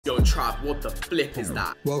Yo, Trav, what the flip is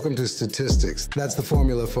that? Welcome to statistics. That's the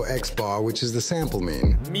formula for X bar, which is the sample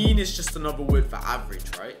mean. Mean is just another word for average,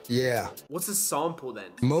 right? Yeah. What's a sample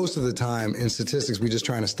then? Most of the time in statistics, we're just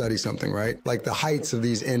trying to study something, right? Like the heights of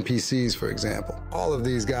these NPCs, for example. All of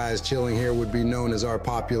these guys chilling here would be known as our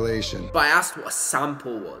population. But I asked what a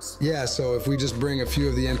sample was. Yeah, so if we just bring a few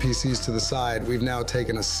of the NPCs to the side, we've now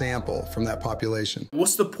taken a sample from that population.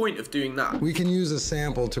 What's the point of doing that? We can use a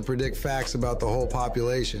sample to predict facts about the whole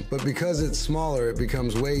population, but because it's smaller, it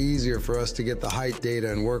becomes way easier for us to get the height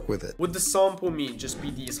data and work with it. Would the sample mean just be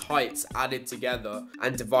these heights added together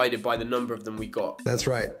and divided by the number of them we got? That's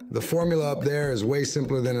right. The formula up there is way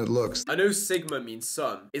simpler than it looks. I know sigma means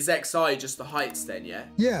sum. Is xi just the heights then, yeah?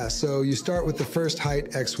 Yeah, so you start with the first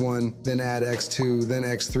height, x1, then add x2, then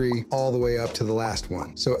x3, all the way up to the last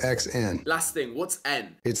one. So xn. Last thing, what's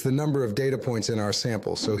n? It's the number of data points in our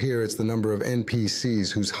sample. So here it's the number of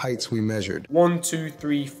NPCs whose heights we measured. 1, 2,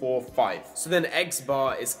 3, 4, 5. So then x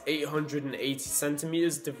bar is 880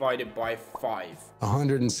 centimeters divided by 5.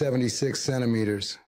 176 centimeters.